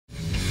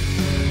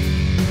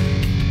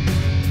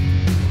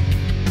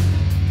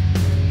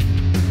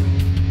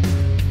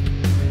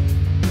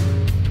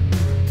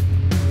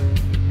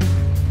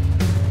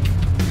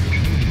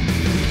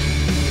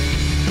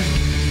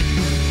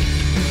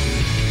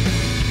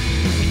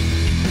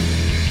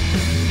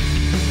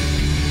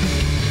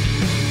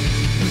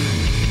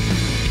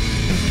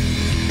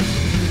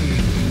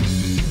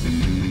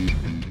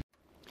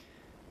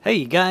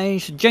Hey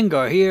guys,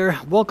 Jengar here.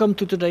 Welcome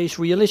to today's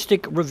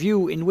realistic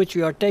review in which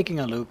we are taking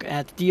a look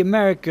at the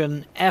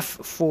American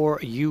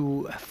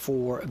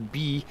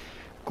F4U-4B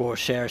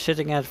Corsair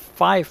sitting at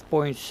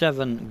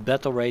 5.7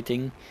 battle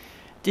rating.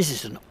 This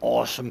is an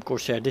awesome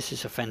Corsair. This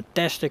is a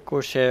fantastic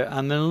Corsair.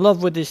 I'm in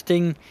love with this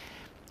thing.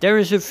 There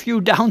is a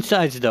few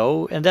downsides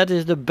though, and that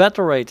is the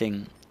battle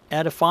rating.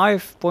 At a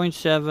 5.7,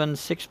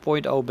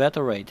 6.0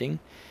 battle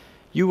rating,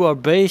 you are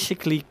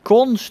basically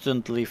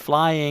constantly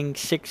flying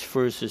 6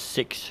 versus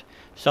 6,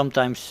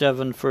 sometimes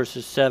 7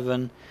 versus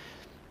 7.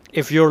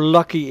 If you're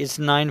lucky, it's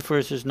 9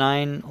 versus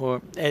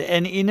 9,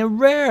 and in a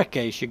rare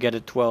case you get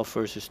a 12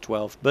 versus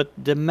 12. But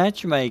the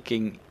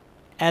matchmaking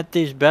at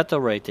this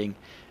battle rating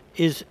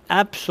is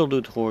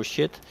absolute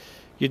horseshit.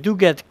 You do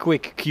get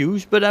quick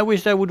queues, but I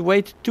wish I would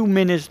wait 2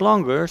 minutes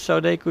longer so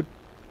they could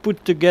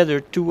put together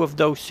 2 of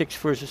those 6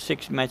 versus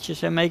 6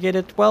 matches and make it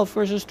a 12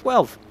 versus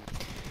 12.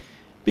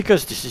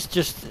 Because this is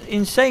just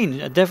insane,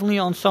 definitely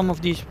on some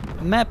of these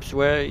maps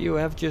where you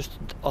have just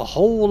a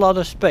whole lot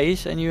of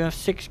space and you have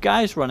 6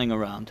 guys running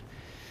around.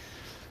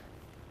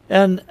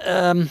 And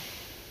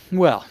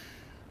well,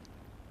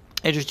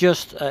 it is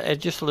just a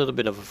little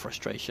bit of a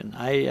frustration.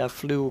 I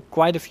flew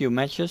quite a few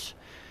matches,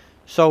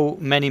 so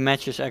many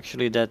matches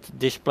actually that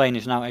this plane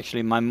is now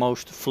actually my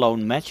most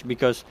flown match,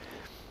 because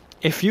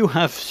if you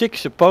have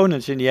 6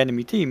 opponents in the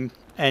enemy team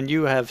and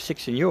you have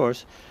 6 in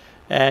yours,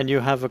 and you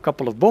have a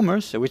couple of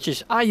bombers, which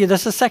is, yeah,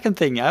 that's the second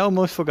thing, I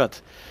almost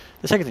forgot.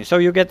 The second thing, so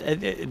you get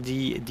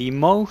the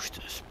most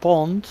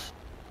spawned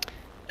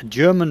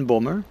German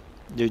bomber,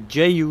 the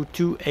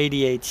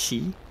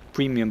Ju-288C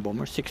premium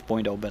bomber,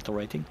 6.0 battle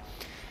rating.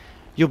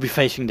 You'll be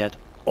facing that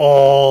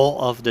all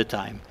of the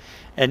time.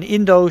 And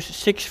in those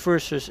 6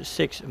 versus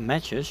 6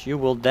 matches, you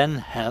will then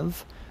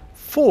have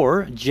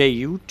 4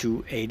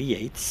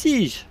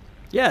 Ju-288Cs.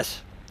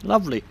 Yes,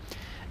 lovely.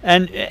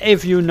 And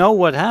if you know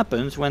what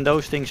happens when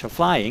those things are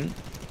flying,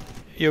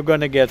 you're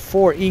gonna get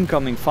 4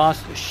 incoming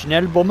fast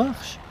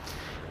Schnellbombers.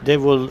 They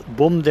will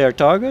bomb their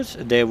targets,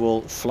 they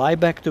will fly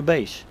back to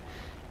base.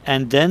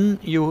 And then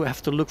you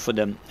have to look for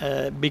them,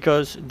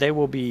 because they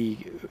will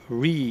be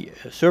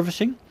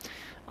resurfacing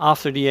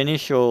after the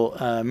initial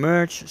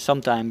merge.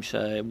 Sometimes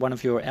one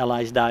of your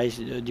allies dies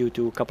due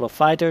to a couple of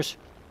fighters.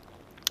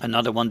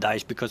 Another one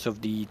dies because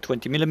of the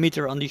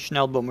 20mm on these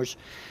Schnellbombers.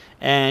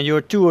 And you're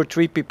 2 or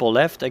 3 people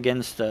left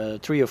against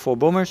 3 or 4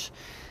 bombers,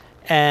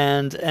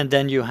 and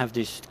then you have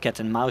this cat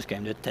and mouse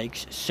game that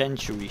takes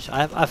centuries.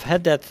 I've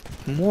had that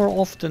more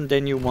often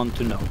than you want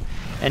to know.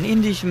 And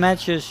in these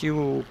matches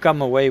you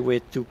come away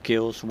with 2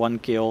 kills, 1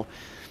 kill,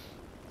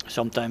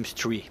 sometimes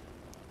 3.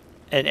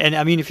 And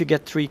I mean, if you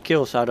get 3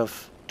 kills out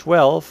of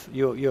 12,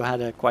 you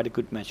had quite a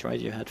good match, right?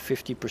 You had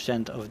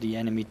 50% of the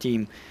enemy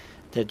team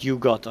that you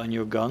got on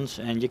your guns,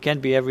 and you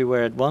can't be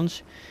everywhere at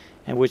once.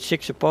 And with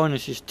 6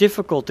 opponents, it's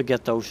difficult to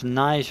get those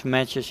nice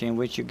matches in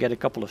which you get a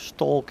couple of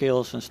stall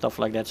kills and stuff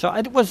like that. So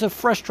it was a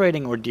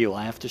frustrating ordeal,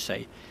 I have to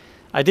say.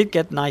 I did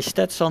get nice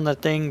stats on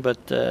that thing,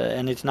 but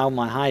and it's now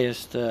my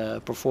highest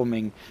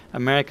performing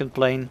American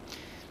plane.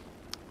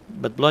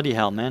 But bloody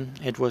hell, man,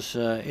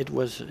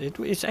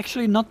 it's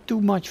actually not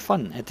too much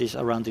fun at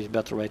around this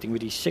battle rating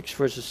with these 6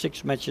 versus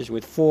 6 matches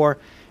with 4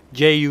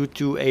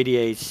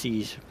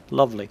 Ju-288Cs.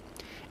 Lovely.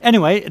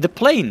 Anyway, the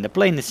plane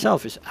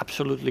itself is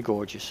absolutely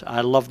gorgeous.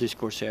 I love this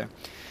Corsair.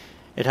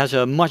 It has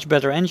a much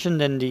better engine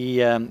than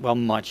the, well,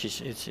 much,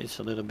 it's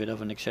a little bit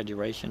of an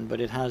exaggeration, but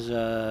it has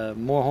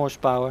more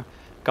horsepower, a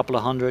couple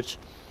of hundreds,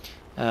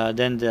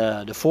 than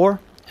the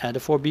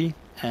 4B,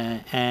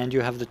 and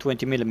you have the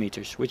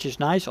 20mm, which is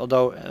nice,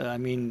 although, I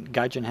mean,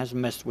 Gaijin has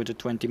messed with the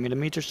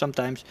 20mm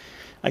sometimes.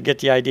 I get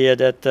the idea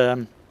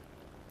that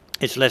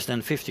it's less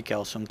than 50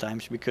 cal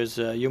sometimes, because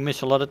you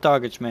miss a lot of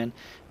targets, man,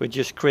 with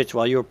just crits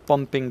while you're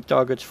pumping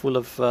targets full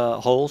of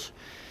holes.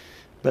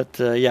 But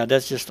yeah,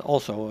 that's just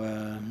also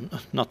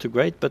not too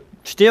great, but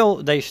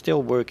still, they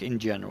still work in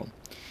general.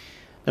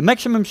 The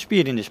maximum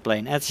speed in this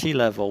plane at sea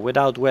level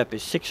without WEP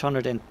is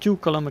 602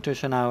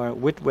 kilometers an hour,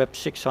 with WEP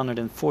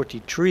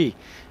 643.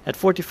 At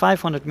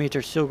 4,500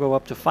 meters still go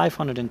up to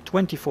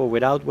 524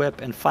 without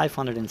WEP and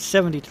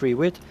 573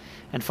 with.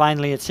 And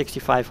finally at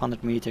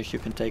 6,500 meters you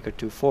can take her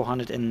to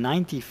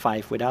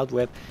 495 without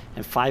WEP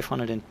and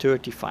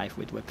 535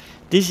 with WEP.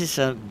 This is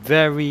a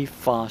very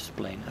fast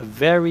plane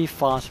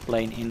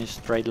in a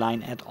straight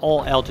line at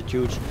all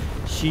altitudes.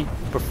 She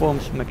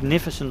performs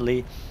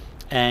magnificently,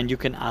 and you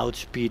can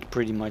outspeed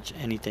pretty much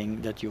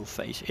anything that you'll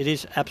face. It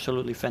is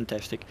absolutely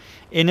fantastic.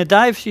 In a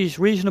dive she is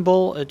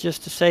reasonable,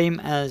 just the same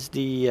as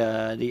the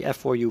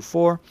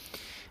F4U-4,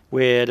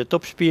 with the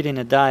top speed in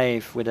a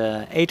dive with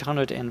a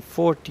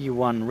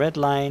 841 red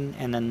line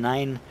and a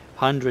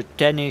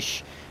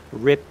 910-ish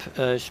rip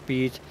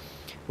speed,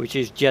 which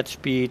is jet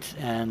speed,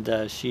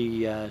 and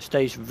she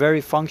stays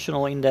very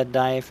functional in that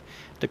dive.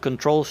 The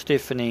control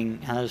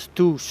stiffening has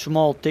 2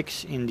 small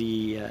ticks in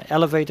the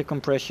elevator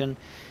compression,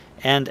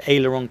 and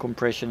aileron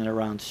compression at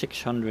around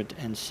 600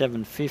 and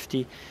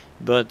 750.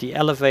 But the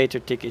elevator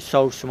tick is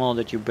so small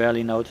that you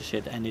barely notice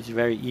it, and it's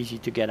very easy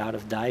to get out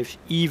of dives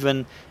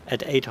even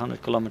at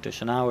 800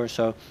 kilometers an hour.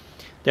 So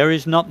there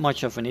is not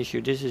much of an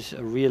issue. This is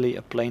really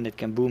a plane that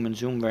can boom and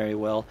zoom very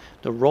well.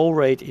 The roll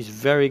rate is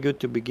very good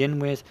to begin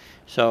with,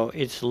 so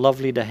it's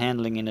lovely, the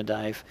handling in a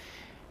dive.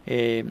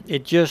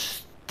 It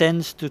just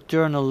tends to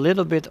turn a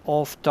little bit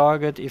off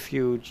target if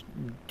you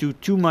do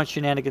too much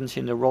shenanigans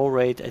in the roll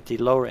rate at the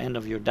lower end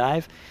of your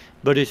dive,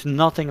 but it's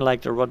nothing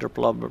like the rudder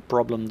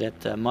problem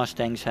that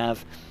Mustangs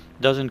have.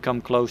 Doesn't come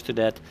close to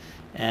that,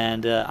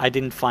 and I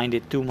didn't find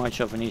it too much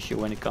of an issue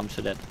when it comes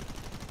to that.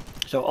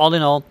 So all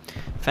in all,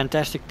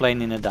 fantastic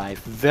plane in a dive.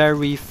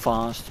 Very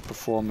fast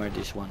performer,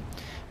 this one.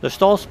 The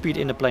stall speed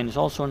in the plane is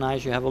also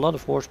nice. You have a lot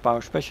of horsepower,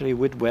 especially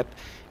with web.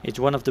 It's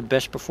one of the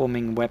best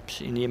performing webs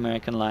in the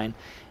American line.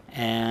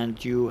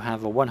 And you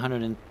have a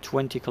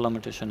 120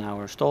 kilometers an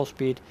hour stall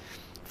speed.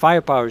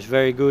 Firepower is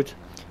very good.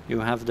 You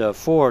have the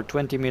 4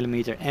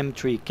 20mm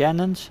M3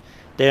 cannons.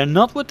 They are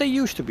not what they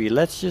used to be.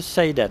 Let's just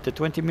say that the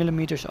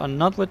 20mm are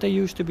not what they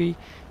used to be.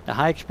 The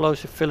high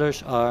explosive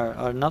fillers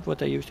are not what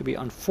they used to be,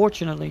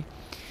 unfortunately.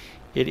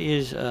 It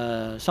is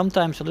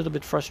sometimes a little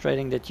bit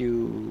frustrating that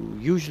you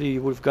usually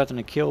would have gotten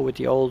a kill with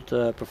the old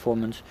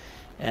performance,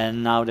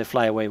 and now they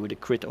fly away with a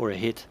crit or a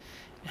hit.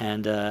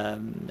 And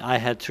I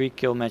had 3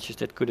 kill matches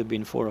that could have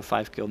been 4 or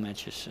 5 kill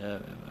matches,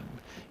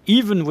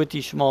 even with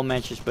these small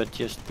matches, but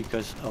just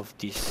because of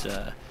this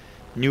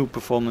new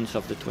performance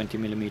of the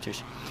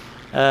 20mm.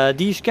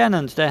 These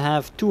cannons, they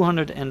have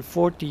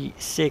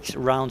 246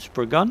 rounds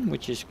per gun,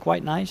 which is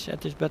quite nice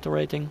at this battle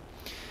rating.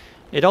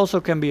 It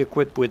also can be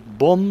equipped with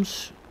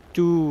bombs,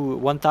 2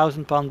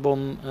 1000 pound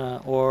bomb,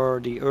 or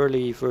the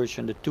early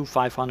version, the 2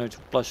 500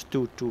 plus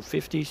 2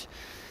 250s.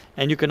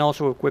 And you can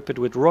also equip it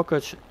with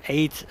rockets.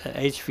 8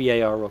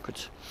 HVAR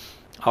rockets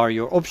are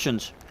your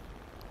options.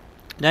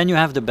 Then you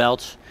have the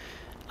belts.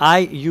 I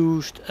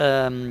used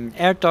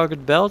air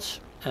target belts.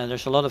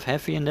 There's a lot of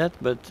heavy in that,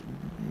 but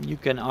you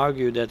can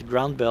argue that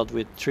ground belt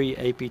with 3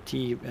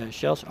 APT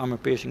shells, armor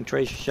piercing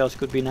tracer shells,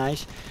 could be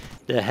nice.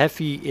 The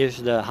heavy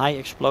is the high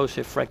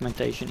explosive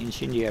fragmentation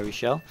incendiary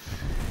shell.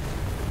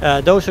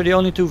 Those are the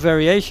only 2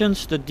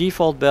 variations. The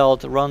default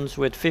belt runs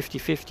with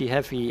 50-50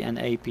 heavy and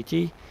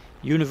APT.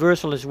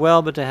 Universal as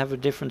well, but they have a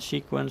different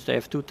sequence. They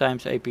have 2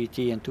 times APT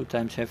and 2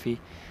 times heavy.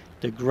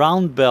 The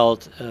ground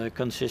belt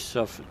consists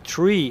of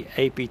 3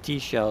 APT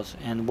shells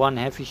and 1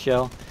 heavy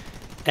shell.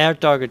 Air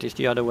target is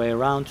the other way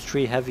around,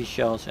 3 heavy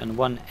shells and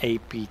 1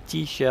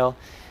 APT shell.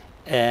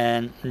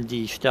 And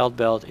the stealth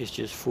belt is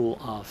just full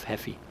of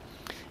heavy.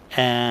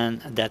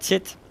 And that's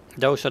it.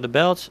 Those are the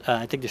belts.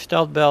 I think the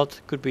stealth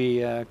belt could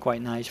be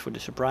quite nice for the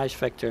surprise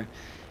factor.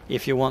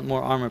 If you want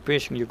more armor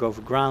piercing, you go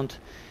for ground.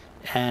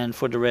 And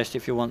for the rest,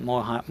 if you want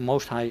more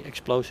most high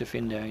explosive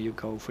in there, you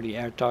go for the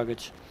air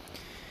targets.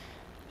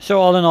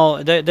 So all in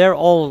all, they're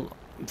all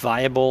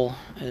viable.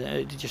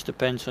 It just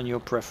depends on your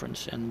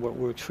preference and what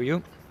works for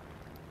you.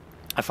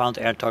 I found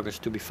air targets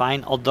to be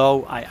fine,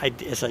 although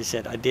as I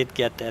said, I did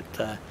get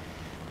that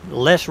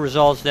less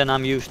results than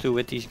I'm used to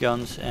with these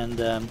guns, and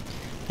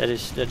that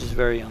is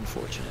very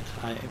unfortunate.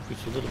 I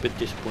was a little bit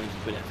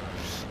disappointed with that.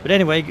 But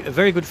anyway,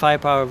 very good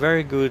firepower,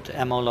 very good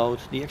ammo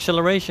load. The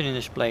acceleration in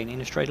this plane in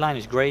a straight line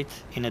is great.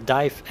 In a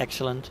dive,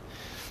 excellent.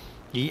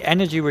 The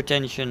energy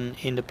retention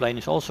in the plane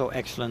is also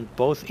excellent,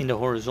 both in the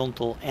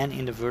horizontal and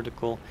in the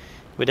vertical.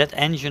 With that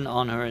engine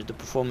on her, the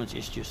performance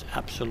is just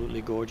absolutely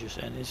gorgeous,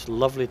 and it's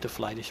lovely to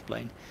fly this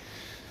plane.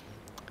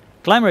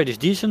 Climb rate is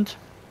decent.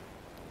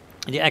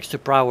 The extra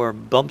power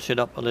bumps it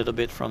up a little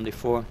bit from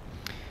before.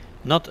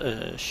 Not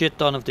a shit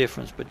ton of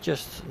difference, but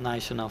just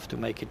nice enough to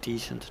make it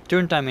decent.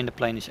 Turn time in the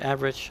plane is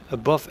average,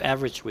 above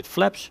average with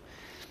flaps.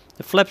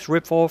 The flaps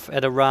rip off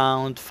at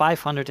around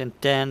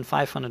 510,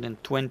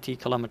 520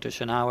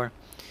 kilometers an hour.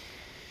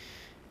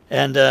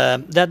 And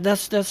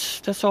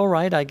that's all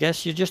right, I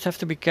guess. You just have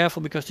to be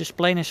careful because this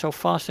plane is so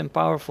fast and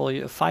powerful.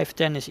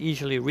 510 is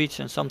easily reached,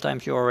 and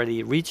sometimes you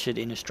already reach it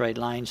in a straight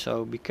line.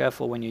 So be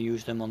careful when you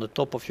use them on the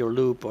top of your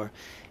loop or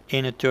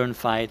in a turn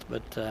fight.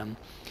 But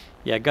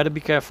yeah, gotta be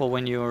careful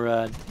when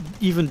you're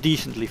even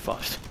decently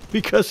fast,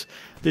 because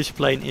this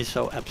plane is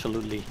so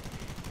absolutely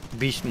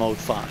beast mode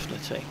fast,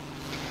 let's say.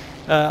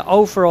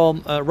 Overall,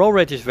 roll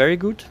rate is very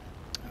good.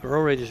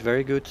 Roll rate is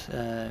very good,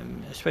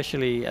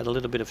 especially at a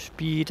little bit of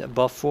speed.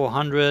 Above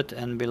 400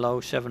 and below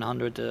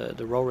 700,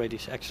 the roll rate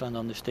is excellent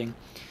on this thing.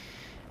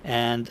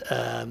 And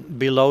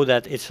below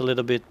that, it's a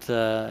little bit,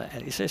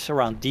 it's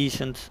around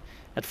decent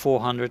at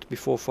 400,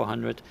 before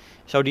 400.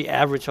 So the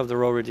average of the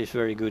roll rate is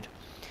very good.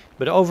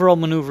 But overall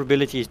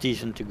maneuverability is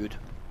decent to good,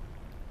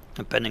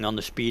 depending on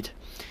the speed.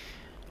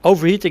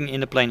 Overheating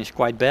in the plane is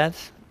quite bad,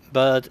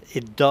 but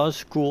it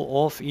does cool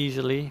off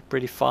easily,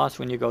 pretty fast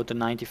when you go to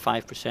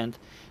 95%.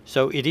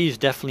 So it is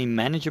definitely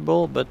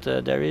manageable, but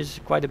there is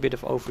quite a bit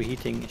of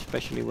overheating,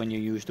 especially when you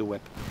use the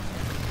web.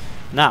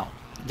 Now,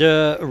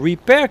 the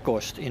repair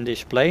cost in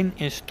this plane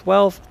is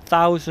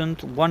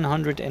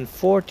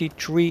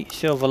 12,143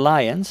 silver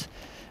lions,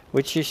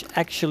 which is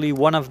actually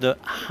one of the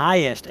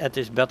highest at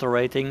this battle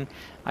rating.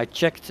 I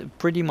checked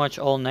pretty much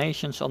all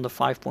nations on the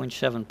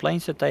 5.7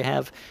 planes that they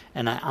have,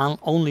 and I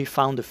only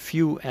found a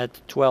few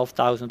at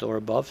 12,000 or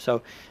above.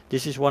 So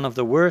this is one of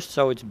the worst,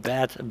 so it's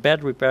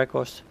bad repair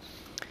cost.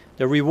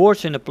 The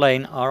rewards in the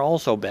plane are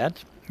also bad.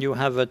 You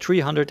have a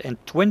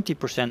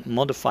 320%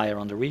 modifier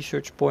on the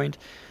research points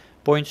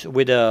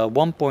with a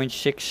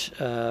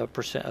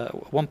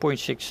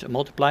 1.6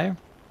 multiplier.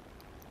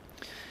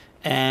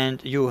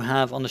 And you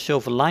have on the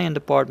Silver Lion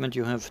department,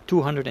 you have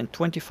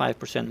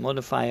 225%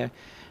 modifier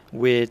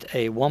with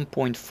a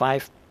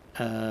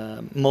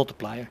 1.5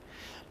 multiplier.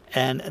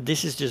 And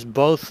this is just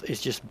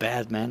it's just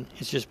bad, man.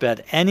 It's just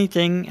bad.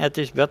 Anything at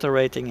this battle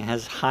rating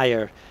has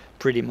higher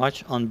pretty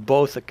much on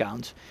both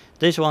accounts.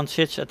 This one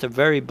sits at the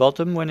very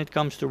bottom when it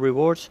comes to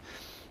rewards,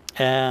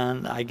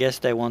 and I guess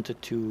they wanted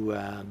to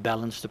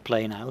balance the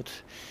plane out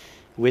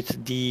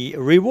with the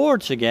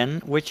rewards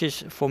again, which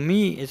is, for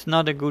me, it's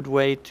not a good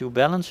way to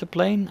balance a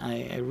plane.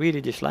 I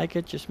really dislike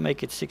it. Just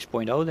make it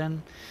 6.0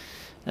 then,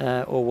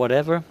 or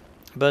whatever.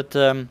 But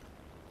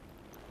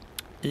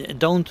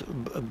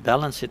don't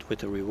balance it with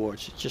the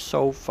rewards. It's just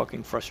so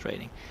fucking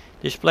frustrating.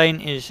 This plane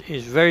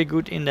is very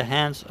good in the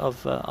hands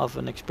of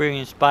an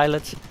experienced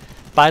pilot,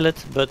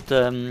 but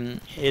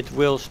it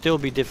will still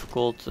be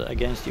difficult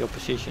against the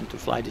opposition to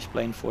fly this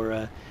plane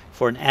for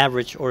an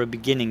average or a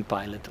beginning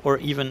pilot, or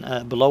even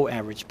a below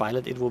average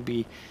pilot. It will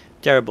be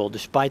terrible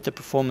despite the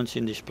performance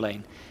in this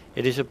plane.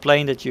 It is a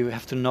plane that you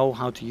have to know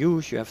how to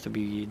use. You have to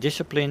be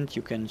disciplined.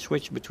 You can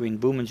switch between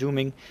boom and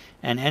zooming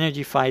and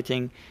energy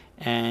fighting,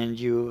 and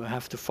you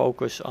have to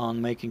focus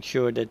on making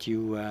sure that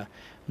you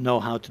know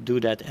how to do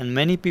that. And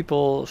many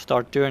people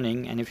start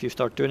turning, and if you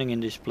start turning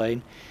in this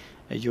plane,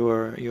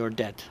 you're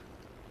dead.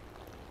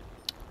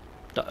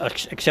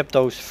 Except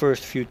those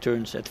first few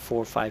turns at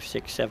 400, 500,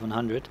 600,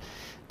 700,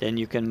 then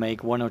you can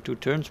make 1 or 2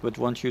 turns. But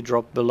once you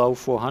drop below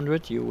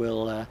 400, you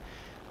will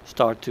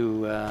start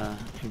to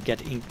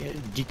get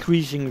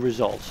decreasing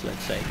results,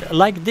 let's say.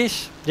 Like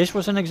this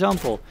was an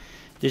example.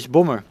 This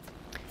bomber,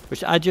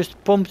 which I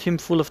just pumped him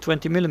full of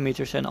 20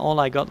 millimeters, and all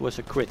I got was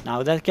a crit.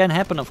 Now that can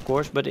happen, of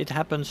course, but it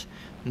happens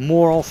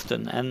more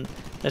often, and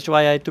that's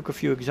why I took a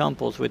few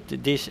examples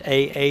with this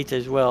A8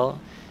 as well.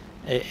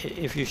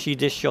 If you see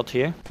this shot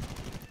here,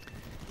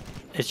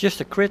 it's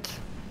just a crit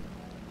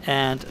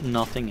and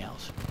nothing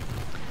else.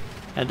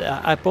 And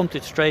I pumped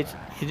it straight.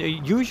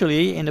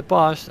 Usually in the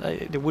past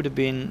it would have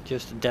been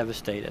just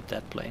devastated,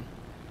 that plane.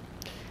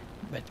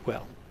 But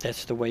well,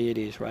 that's the way it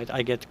is, right?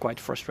 I get quite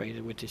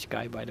frustrated with this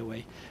guy, by the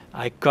way.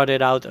 I cut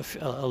it out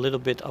a little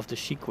bit of the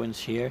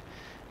sequence here,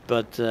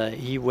 but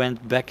he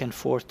went back and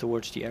forth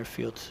towards the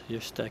airfield.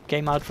 Just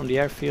came out from the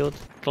airfield,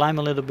 climb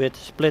a little bit,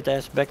 split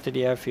S back to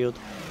the airfield,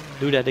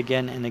 do that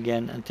again and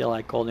again until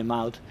I called him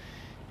out.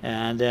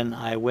 And then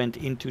I went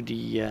into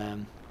the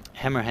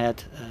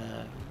hammerhead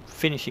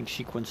finishing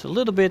sequence a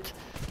little bit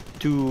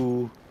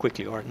too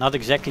quickly, or not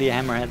exactly a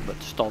hammerhead,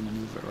 but stall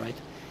maneuver, right?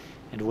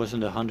 It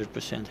wasn't 100%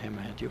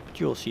 hammerhead, but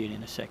you'll see it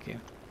in a sec here.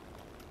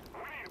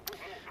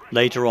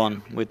 Later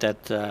on with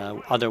that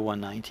other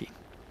 190,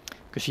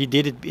 because he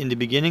did it in the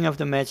beginning of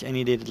the match and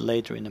he did it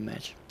later in the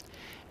match.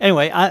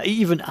 Anyway,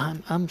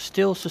 I'm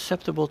still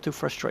susceptible to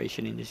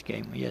frustration in this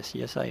game.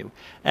 Yes, I am.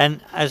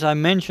 And as I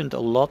mentioned a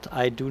lot,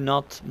 I do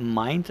not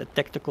mind a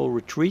tactical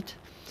retreat,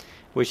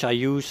 which I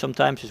use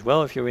sometimes as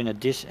well if you're in a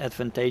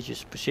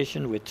disadvantageous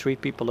position with 3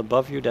 people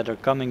above you that are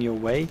coming your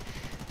way,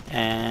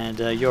 and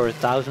you're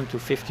 1,000 to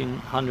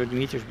 1,500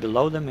 meters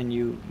below them and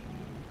you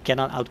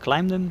cannot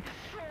outclimb them.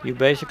 You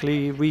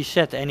basically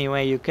reset any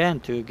way you can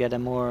to get a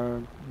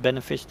more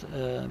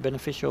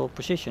beneficial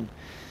position.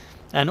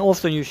 And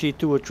often you see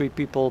 2 or 3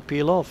 people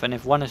peel off, and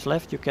if one is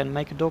left you can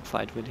make a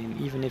dogfight with him,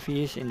 even if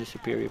he is in the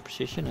superior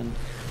position, and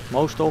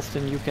most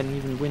often you can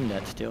even win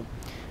that still.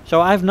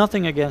 So I have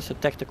nothing against a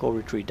tactical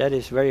retreat, that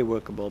is very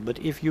workable. But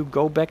if you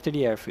go back to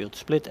the airfield,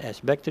 split S,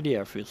 back to the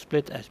airfield,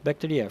 split S, back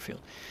to the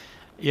airfield,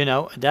 you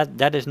know,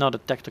 that is not a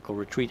tactical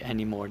retreat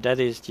anymore.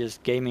 That is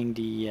just gaming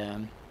the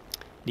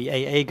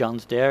AA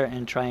guns there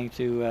and trying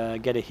to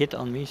get a hit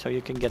on me so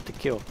you can get the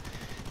kill.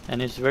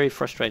 And it's very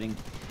frustrating.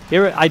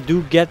 Here I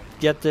do get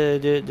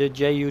the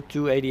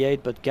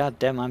Ju-288, but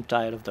goddamn, I'm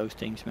tired of those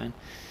things, man.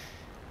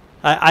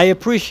 I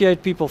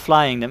appreciate people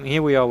flying them.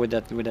 Here we are with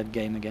that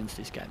game against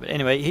this guy. But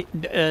anyway,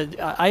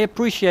 I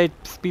appreciate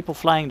people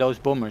flying those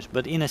bombers.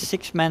 But in a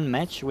 6-man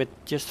match with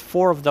just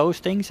 4 of those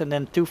things and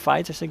then 2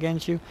 fighters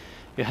against you,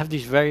 you have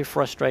these very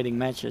frustrating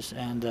matches.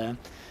 And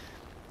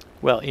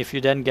well, if you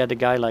then get a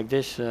guy like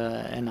this,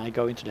 and I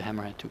go into the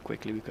hammerhead too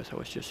quickly because I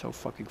was just so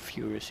fucking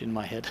furious in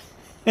my head.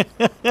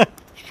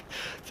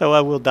 So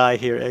I will die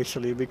here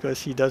actually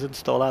because he doesn't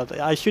stall out.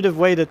 I should have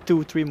waited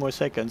 2-3 more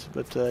seconds,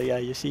 but yeah,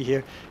 you see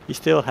here he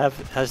still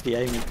has the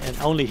aim, and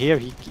only here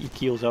he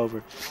keels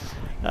over.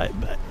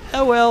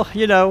 Oh well,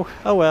 you know.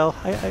 Oh well.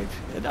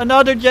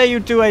 Another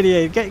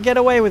Ju-288. Get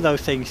away with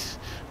those things.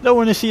 Don't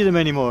want to see them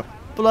anymore.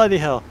 Bloody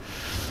hell.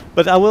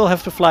 But I will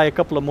have to fly a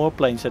couple of more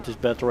planes at this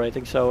battle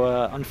rating,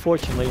 so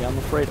unfortunately I'm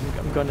afraid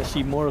I'm going to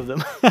see more of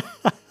them.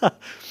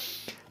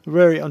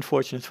 Very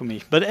unfortunate for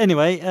me. But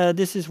anyway,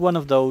 this is one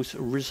of those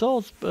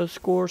results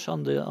scores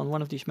on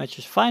one of these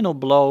matches. Final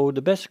blow,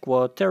 the best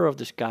squad, terror of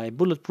the sky,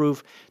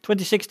 bulletproof,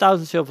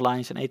 26,000 silver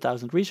lines and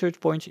 8,000 research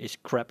points is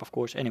crap, of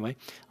course. Anyway,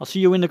 I'll see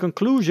you in the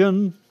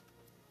conclusion.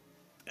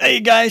 Hey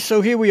guys,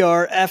 so here we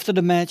are after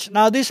the match.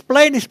 Now this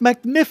plane is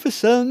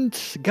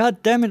magnificent.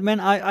 God damn it, man.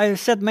 I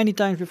said many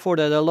times before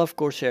that I love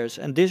Corsairs,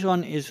 and this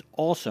one is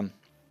awesome.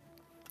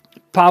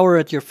 Power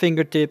at your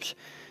fingertips,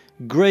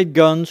 great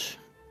guns.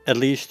 At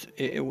least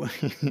there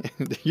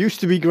used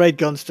to be great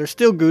guns. They're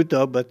still good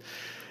though, but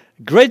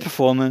great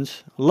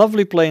performance.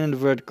 Lovely plane in the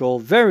vertical,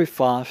 very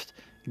fast,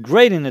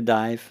 great in the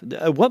dive.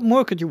 What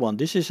more could you want?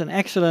 This is an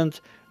excellent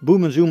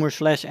boom and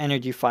zoomer /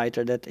 energy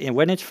fighter that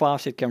when it's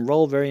fast it can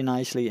roll very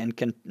nicely and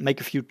can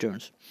make a few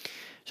turns.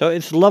 So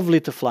it's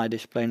lovely to fly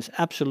this plane. It's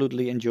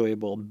absolutely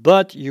enjoyable.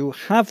 But you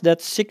have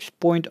that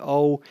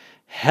 6.0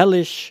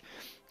 hellish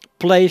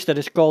place that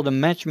is called a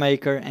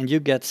matchmaker, and you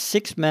get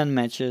 6-man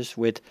matches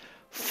with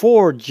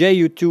 4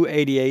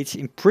 Ju-288s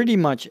in pretty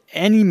much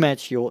any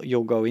match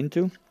you'll go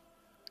into.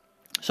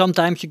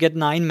 Sometimes you get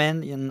 9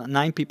 men,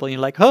 9 people, and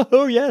you're like,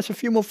 oh yes, a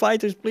few more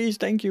fighters, please,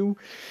 thank you.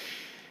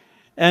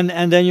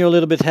 And then you're a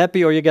little bit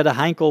happy, or you get a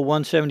Heinkel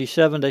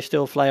 177, they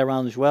still fly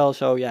around as well.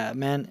 So yeah,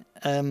 man,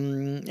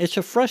 it's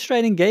a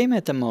frustrating game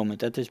at the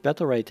moment at this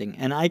battle rating.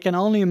 And I can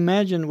only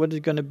imagine what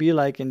it's going to be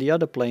like in the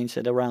other planes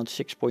at around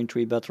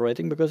 6.3 battle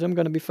rating, because I'm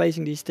going to be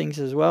facing these things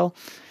as well.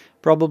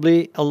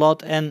 Probably a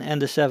lot and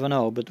the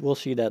 7.0, but we'll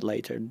see that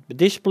later. But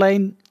this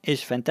plane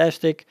is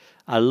fantastic.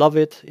 I love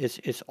it.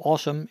 It's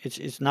awesome.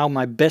 It's now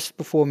my best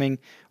performing,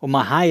 or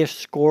my highest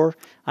score.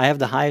 I have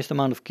the highest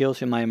amount of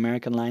kills in my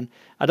American line.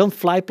 I don't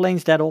fly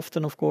planes that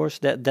often, of course,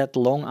 that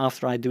long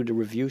after I do the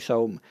review.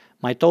 So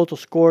my total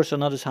scores are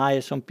not as high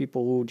as some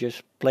people who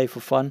just play for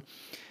fun.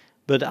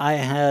 But I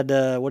had,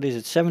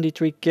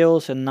 73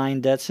 kills and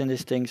 9 deaths in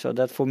this thing. So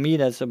that for me,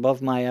 that's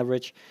above my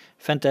average.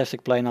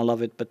 Fantastic plane, I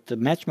love it. But the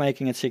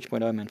matchmaking at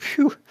 6.0, man,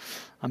 phew,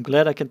 I'm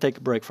glad I can take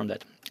a break from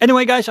that.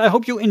 Anyway, guys, I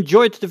hope you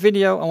enjoyed the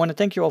video. I want to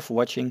thank you all for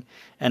watching.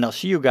 And I'll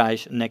see you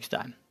guys next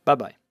time.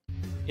 Bye-bye.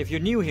 If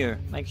you're new here,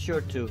 make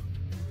sure to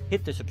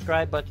hit the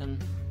subscribe button.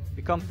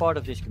 Become part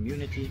of this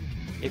community.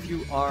 If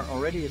you are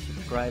already a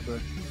subscriber,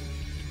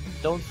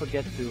 don't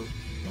forget to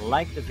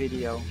like the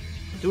video.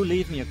 Do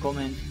leave me a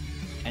comment.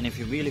 And if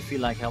you really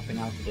feel like helping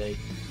out today,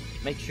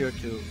 make sure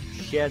to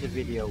share the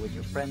video with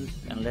your friends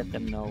and let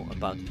them know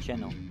about the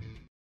channel.